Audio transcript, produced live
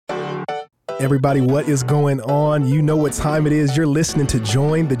Everybody, what is going on? You know what time it is. You're listening to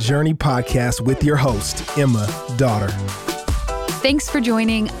Join the Journey podcast with your host, Emma Daughter. Thanks for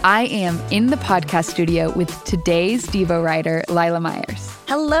joining. I am in the podcast studio with today's Devo writer, Lila Myers.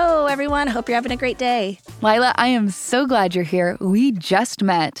 Hello, everyone. Hope you're having a great day. Lila, I am so glad you're here. We just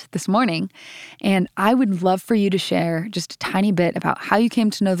met this morning, and I would love for you to share just a tiny bit about how you came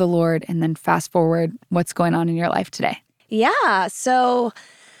to know the Lord, and then fast forward what's going on in your life today. Yeah, so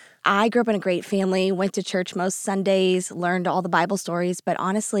I grew up in a great family, went to church most Sundays, learned all the Bible stories, but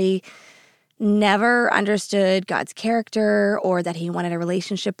honestly, never understood God's character or that he wanted a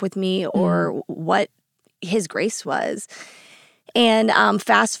relationship with me or what his grace was. And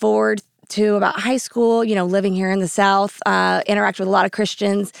fast forward to about high school, living here in the South, interact with a lot of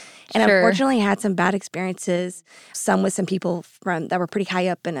Christians, and unfortunately had some bad experiences, some with some people that were pretty high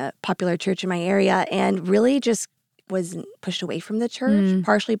up in a popular church in my area, and really just was pushed away from the church,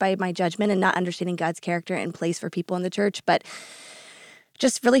 partially by my judgment and not understanding God's character and place for people in the church, but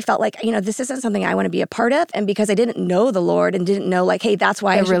just really felt like, this isn't something I want to be a part of. And because I didn't know the Lord and didn't know, hey, that's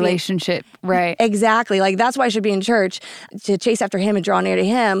why I should be. A relationship, right. Exactly. That's why I should be in church, to chase after him and draw near to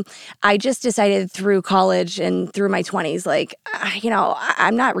him. I just decided through college and through my 20s,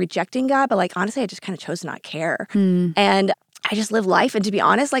 I'm not rejecting God, but honestly, I just kind of chose to not care. And I just lived life. And to be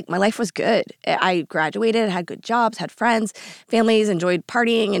honest, my life was good. I graduated, had good jobs, had friends, families, enjoyed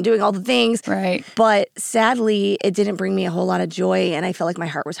partying and doing all the things. Right. But sadly, it didn't bring me a whole lot of joy. And I felt like my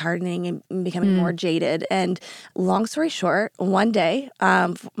heart was hardening and becoming more jaded. And long story short, one day,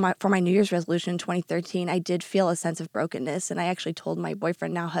 for my New Year's resolution in 2013, I did feel a sense of brokenness. And I actually told my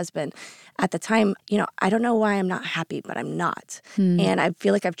boyfriend, now husband, at the time, I don't know why I'm not happy, but I'm not. And I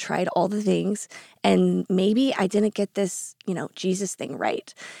feel like I've tried all the things. And maybe I didn't get this, Jesus thing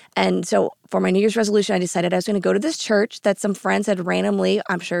right. And so for my New Year's resolution, I decided I was going to go to this church that some friends had randomly,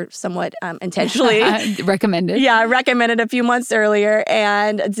 I'm sure somewhat intentionally recommended. Yeah, recommended a few months earlier,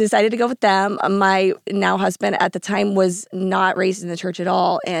 and decided to go with them. My now husband at the time was not raised in the church at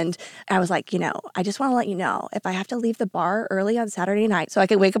all. And I was like, I just want to let you know, if I have to leave the bar early on Saturday night so I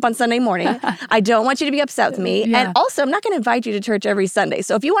can wake up on Sunday morning, I don't want you to be upset with me. Yeah. And also, I'm not going to invite you to church every Sunday.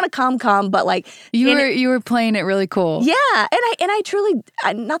 So if you want to come, but You were playing it really cool. Yeah, and I truly,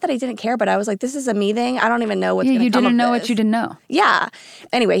 not that I didn't care, but I was like, this is a me thing. I don't even know what's going to come of this. You didn't know what you didn't know. Yeah.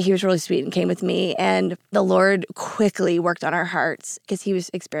 Anyway, he was really sweet and came with me, and the Lord quickly worked on our hearts because he was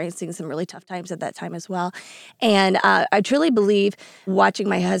experiencing some really tough times at that time as well. And I truly believe watching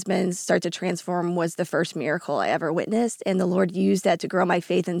my husband start to transform was the first miracle I ever witnessed, and the Lord used that to grow my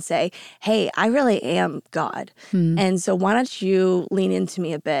faith and say, hey, I really am God. And so why don't you lean into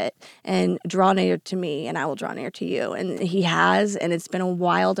me a bit and draw near to me, and I will draw near to you. And he has, and it's been a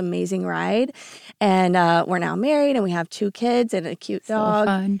wild, amazing ride. And we're now married, and we have 2 kids and a cute dog.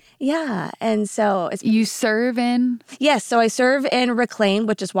 So fun. Yeah. And so you serve in? Yes. So I serve in Reclaim,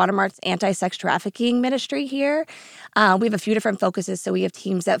 which is Watermark's anti-sex trafficking ministry here. We have a few different focuses. So we have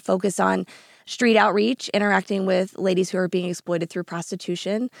teams that focus on street outreach, interacting with ladies who are being exploited through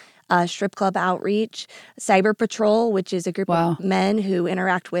prostitution, strip club outreach, Cyber Patrol, which is a group of men who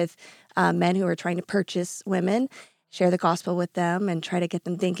interact with men who are trying to purchase women, share the gospel with them, and try to get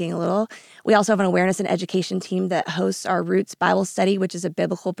them thinking a little. We also have an awareness and education team that hosts our Roots Bible study, which is a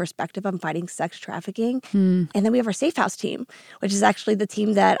biblical perspective on fighting sex trafficking. And then we have our Safe House team, which is actually the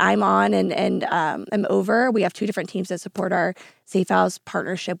team that I'm on and am over. We have 2 different teams that support our Safe House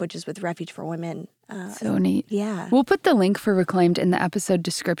partnership, which is with Refuge for Women. So neat. Yeah. We'll put the link for Reclaimed in the episode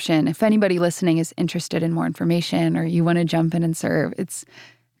description. If anybody listening is interested in more information or you want to jump in and serve,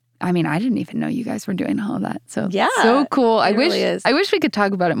 I didn't even know you guys were doing all of that. So, so cool. I wish we could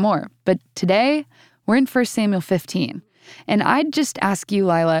talk about it more. But today, we're in 1 Samuel 15. And I'd just ask you,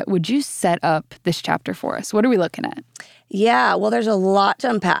 Lila, would you set up this chapter for us? What are we looking at? Yeah, well, there's a lot to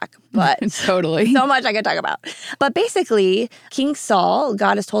unpack, but totally so much I could talk about. But basically, King Saul,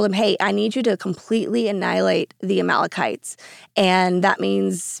 God has told him, hey, I need you to completely annihilate the Amalekites. And that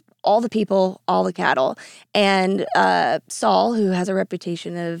means all the people, all the cattle. And Saul, who has a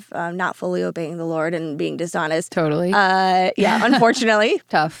reputation of not fully obeying the Lord and being dishonest. Totally. Unfortunately.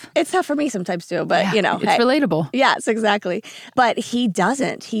 Tough. It's tough for me sometimes too, but it's relatable. Yes, exactly. But he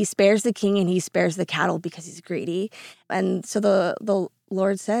doesn't. He spares the king and he spares the cattle because he's greedy. And so the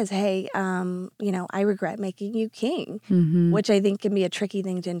Lord says, hey, I regret making you king, which I think can be a tricky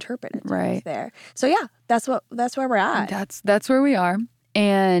thing to interpret at times there. So yeah, that's where we're at. That's where we are.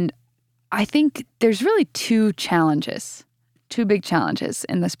 And I think there's really two big challenges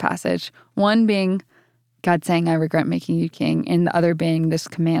in this passage. One being God saying, I regret making you king, and the other being this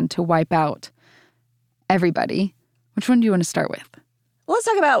command to wipe out everybody. Which one do you want to start with? Well, let's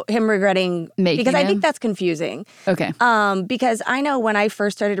talk about him regretting because I think that's confusing. Okay. Because I know when I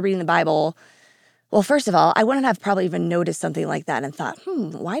first started reading the Bible, well, first of all, I wouldn't have probably even noticed something like that and thought,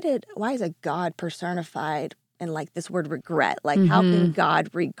 why is a God personified in like this word regret? Like, how can God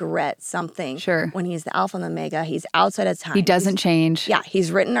regret something when he's the Alpha and the Omega? He's outside of time. He doesn't change. Yeah, he's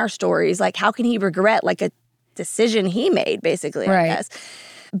written our stories. Like, how can he regret like a decision he made, basically, I guess?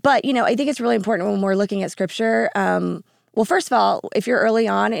 But, I think it's really important when we're looking at scripture. Well, first of all, if you're early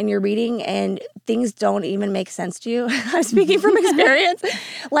on and you're reading and things don't even make sense to you, I'm speaking from experience,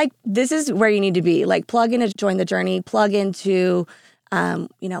 like this is where you need to be. Like plug into Join the Journey, plug into,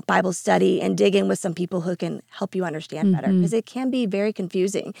 Bible study and dig in with some people who can help you understand better because it can be very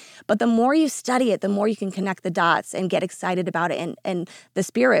confusing. But the more you study it, the more you can connect the dots and get excited about it. And the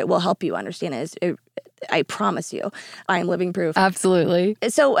Spirit will help you understand it. I promise you. I am living proof. Absolutely.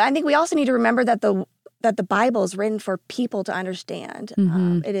 So I think we also need to remember that the Bible is written for people to understand.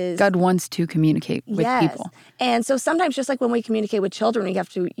 It is God wants to communicate with people. And so sometimes just like when we communicate with children, we have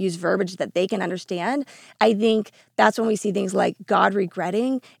to use verbiage that they can understand. I think that's when we see things like God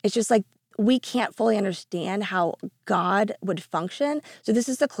regretting. It's just like we can't fully understand how God would function. So this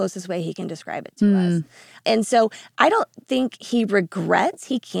is the closest way he can describe it to us. And so I don't think he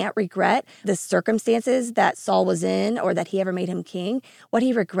can't regret the circumstances that Saul was in or that he ever made him king. What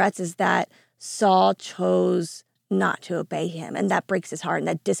he regrets is that Saul chose not to obey him, and that breaks his heart and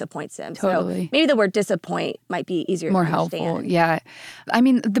that disappoints him. Totally. So maybe the word disappoint might be easier more to understand. Helpful. Yeah. I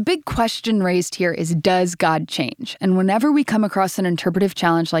mean, the big question raised here is, does God change? And whenever we come across an interpretive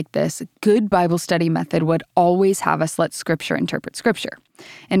challenge like this, a good Bible study method would always have us let Scripture interpret Scripture.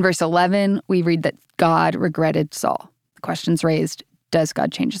 In verse 11, we read that God regretted Saul. The question's raised, does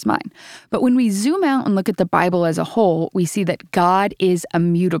God change his mind? But when we zoom out and look at the Bible as a whole, we see that God is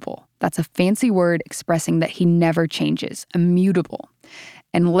immutable. That's a fancy word expressing that he never changes, immutable.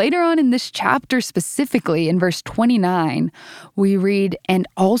 And later on in this chapter, specifically in verse 29, we read, "And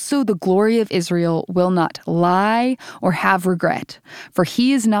also the glory of Israel will not lie or have regret, for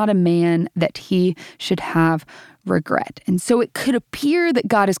he is not a man that he should have regret." And so it could appear that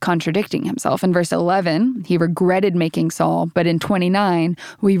God is contradicting himself. In verse 11, he regretted making Saul, but in 29,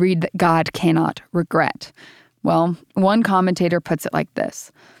 we read that God cannot regret. Well, one commentator puts it like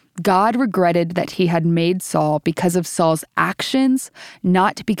this: God regretted that he had made Saul because of Saul's actions,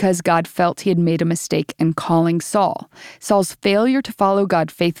 not because God felt he had made a mistake in calling Saul. Saul's failure to follow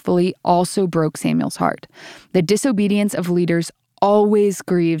God faithfully also broke Samuel's heart. The disobedience of leaders always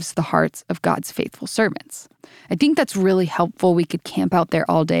grieves the hearts of God's faithful servants. I think that's really helpful. We could camp out there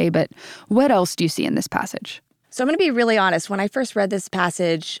all day, but what else do you see in this passage? So I'm going to be really honest. When I first read this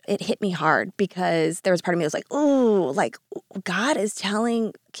passage, it hit me hard because there was part of me that was like, ooh, like God is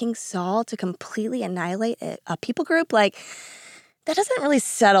telling King Saul to completely annihilate a people group? Like, that doesn't really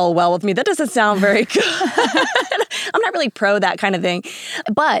settle well with me. That doesn't sound very good. I'm not really pro that kind of thing.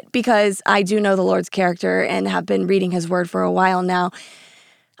 But because I do know the Lord's character and have been reading his word for a while now,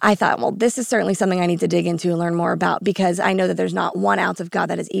 I thought, well, this is certainly something I need to dig into and learn more about because I know that there's not 1 ounce of God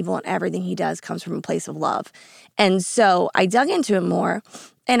that is evil and everything he does comes from a place of love. And so I dug into it more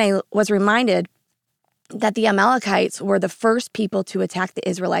and I was reminded that the Amalekites were the first people to attack the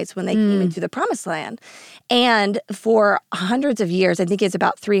Israelites when they came into the Promised Land. And for hundreds of years, I think it's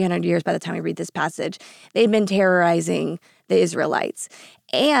about 300 years by the time we read this passage, they've been terrorizing the Israelites.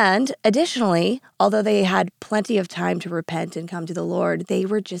 And additionally, although they had plenty of time to repent and come to the Lord, they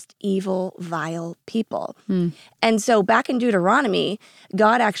were just evil, vile people. And so back in Deuteronomy,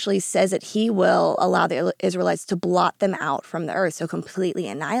 God actually says that he will allow the Israelites to blot them out from the earth, so completely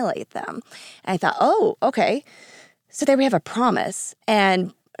annihilate them. And I thought, oh, okay. So there we have a promise.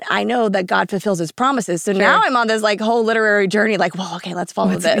 And I know that God fulfills his promises. So now I'm on this like whole literary journey, like, well, okay, let's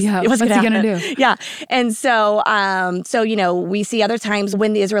follow this. Yeah, what's he going to do? Yeah. And so, we see other times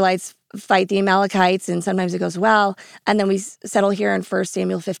when the Israelites fight the Amalekites and sometimes it goes well. And then we settle here in 1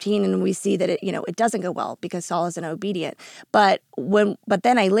 Samuel 15 and we see that it doesn't go well because Saul isn't obedient. But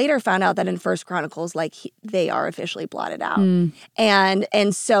then I later found out that in 1 Chronicles, they are officially blotted out.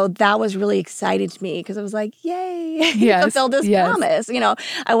 And so that was really exciting to me because I was like, yay, he fulfilled this promise.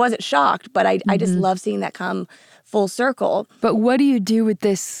 I wasn't shocked, but I just love seeing that come full circle. But what do you do with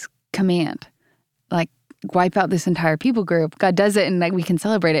this command? Like, wipe out this entire people group. God does it and we can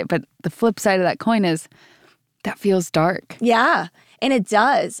celebrate it. But the flip side of that coin is that feels dark. Yeah, and it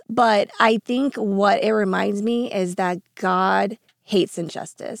does. But I think what it reminds me is that God hates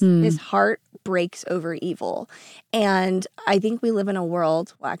injustice. His heart breaks over evil. And I think we live in a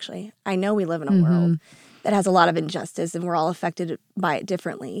world, well, actually, I know we live in a world that has a lot of injustice and we're all affected by it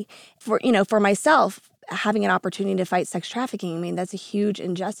differently. For myself, having an opportunity to fight sex trafficking. I mean, that's a huge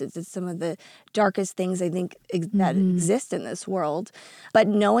injustice. It's some of the darkest things I think that exist in this world. But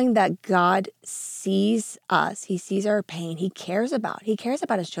knowing that God sees us, he sees our pain, he cares about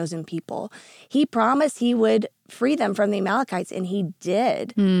his chosen people. He promised he would free them from the Amalekites, and he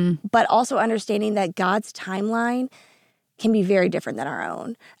did. But also understanding that God's timeline can be very different than our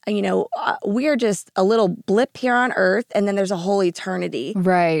own. We are just a little blip here on earth, and then there's a whole eternity.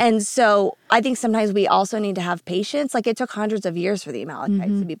 Right. And so I think sometimes we also need to have patience. Like, it took hundreds of years for the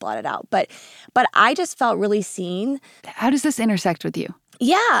Amalekites to be blotted out. But I just felt really seen. How does this intersect with you?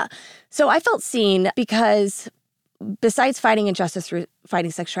 Yeah. So I felt seen because besides fighting injustice through fighting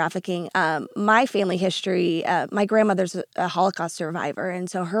sex trafficking, my family history, my grandmother's a Holocaust survivor. And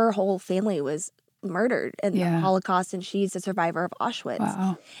so her whole family was murdered in the Holocaust, and she's a survivor of Auschwitz.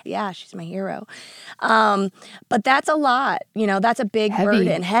 Wow. Yeah, she's my hero. But that's a lot. That's a big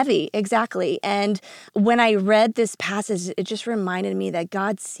burden. Heavy, exactly. And when I read this passage, it just reminded me that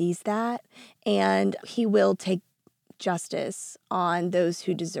God sees that, and he will take justice on those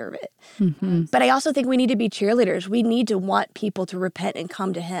who deserve it. But I also think we need to be cheerleaders. We need to want people to repent and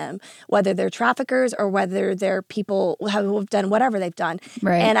come to him, whether they're traffickers or whether they're people who have done whatever they've done.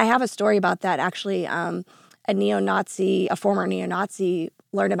 Right. And I have a story about that, actually. A former neo-Nazi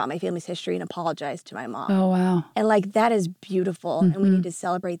learned about my family's history and apologized to my mom. Oh, wow. And that is beautiful. And we need to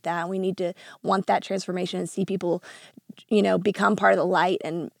celebrate that. And we need to want that transformation and see people, become part of the light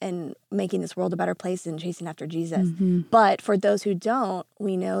and making this world a better place and chasing after Jesus. But for those who don't,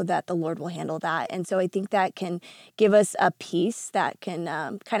 we know that the Lord will handle that. And so I think that can give us a peace that can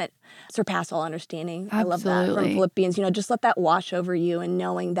kind of surpass all understanding. Absolutely. I love that from Philippians. Just let that wash over you, and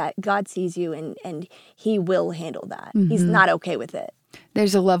knowing that God sees you and he will handle that. He's not okay with it.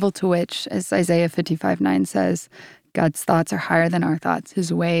 There's a level to which, as Isaiah 55:9 says, God's thoughts are higher than our thoughts.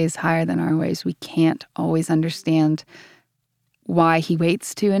 His ways higher than our ways. We can't always understand why he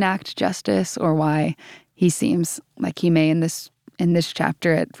waits to enact justice, or why he seems like he may in this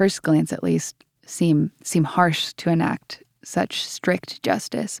chapter, at first glance at least, seem harsh to enact such strict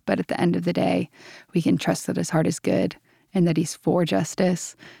justice. But at the end of the day, we can trust that his heart is good, and that he's for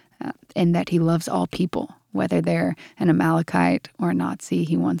justice, and that he loves all people, whether they're an Amalekite or a Nazi.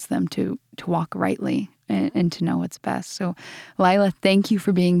 He wants them to walk rightly and to know what's best. So, Lila, thank you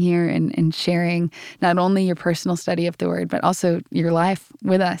for being here and sharing not only your personal study of the Word, but also your life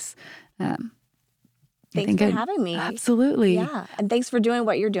with us. Thanks for having me. Absolutely. Yeah, and thanks for doing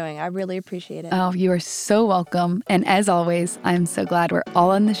what you're doing. I really appreciate it. Oh, you are so welcome. And as always, I'm so glad we're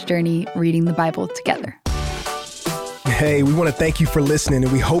all on this journey reading the Bible together. Hey, we want to thank you for listening,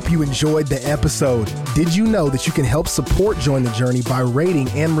 and we hope you enjoyed the episode. Did you know that you can help support Join the Journey by rating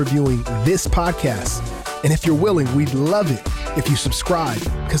and reviewing this podcast? And if you're willing, we'd love it if you subscribe,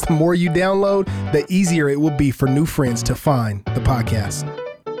 because the more you download, the easier it will be for new friends to find the podcast.